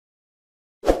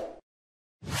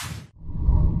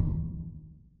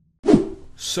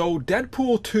So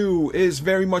Deadpool 2 is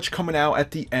very much coming out at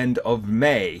the end of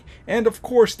May, and of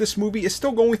course this movie is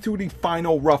still going through the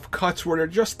final rough cuts where they're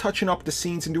just touching up the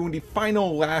scenes and doing the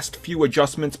final last few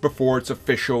adjustments before it's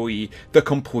officially the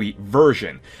complete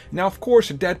version. Now of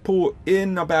course Deadpool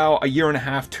in about a year and a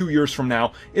half, 2 years from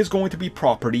now is going to be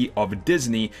property of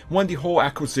Disney when the whole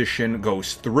acquisition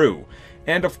goes through.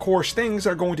 And of course things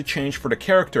are going to change for the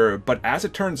character, but as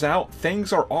it turns out,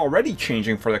 things are already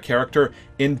changing for the character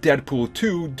in Deadpool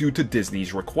 2 due to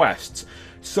Disney's requests.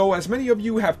 So as many of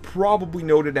you have probably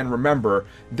noted and remember,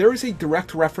 there is a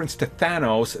direct reference to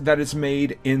Thanos that is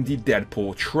made in the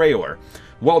Deadpool trailer.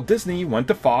 Well, Disney went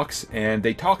to Fox and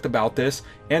they talked about this,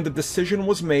 and the decision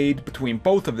was made between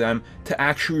both of them to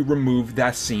actually remove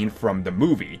that scene from the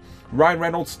movie. Ryan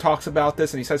Reynolds talks about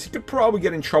this and he says he could probably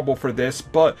get in trouble for this,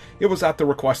 but it was at the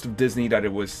request of Disney that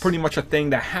it was pretty much a thing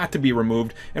that had to be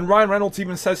removed, and Ryan Reynolds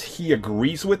even says he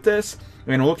agrees with this,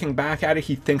 and looking back at it,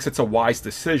 he thinks it's a wise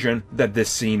decision that this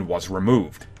scene was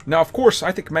removed. Now, of course,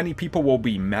 I think many people will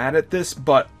be mad at this,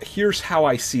 but here's how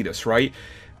I see this, right?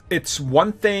 It's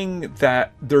one thing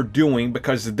that they're doing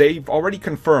because they've already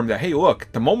confirmed that, hey, look,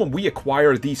 the moment we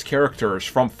acquire these characters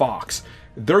from Fox,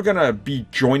 they're gonna be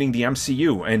joining the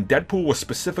MCU, and Deadpool was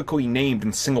specifically named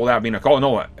and singled out, being like, oh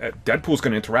no, Deadpool's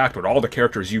gonna interact with all the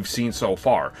characters you've seen so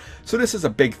far. So this is a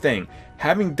big thing.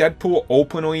 Having Deadpool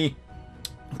openly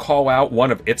call out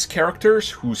one of its characters,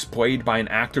 who's played by an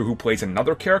actor who plays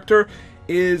another character,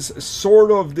 is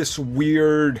sort of this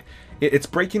weird... It's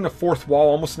breaking the fourth wall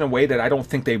almost in a way that I don't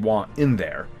think they want in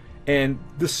there. And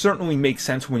this certainly makes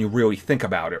sense when you really think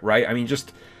about it, right? I mean,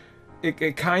 just...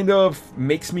 It kind of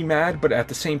makes me mad, but at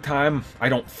the same time, I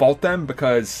don't fault them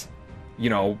because, you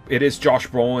know, it is Josh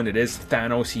Brolin, it is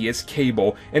Thanos, he is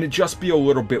Cable, and it'd just be a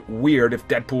little bit weird if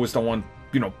Deadpool was the one,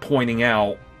 you know, pointing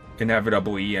out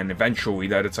inevitably and eventually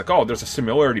that it's like, oh, there's a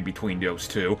similarity between those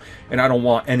two, and I don't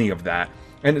want any of that.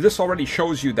 And this already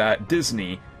shows you that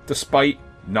Disney, despite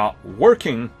not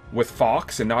working with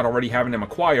Fox and not already having them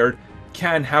acquired,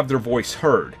 can have their voice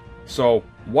heard. So,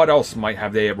 what else might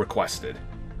have they requested?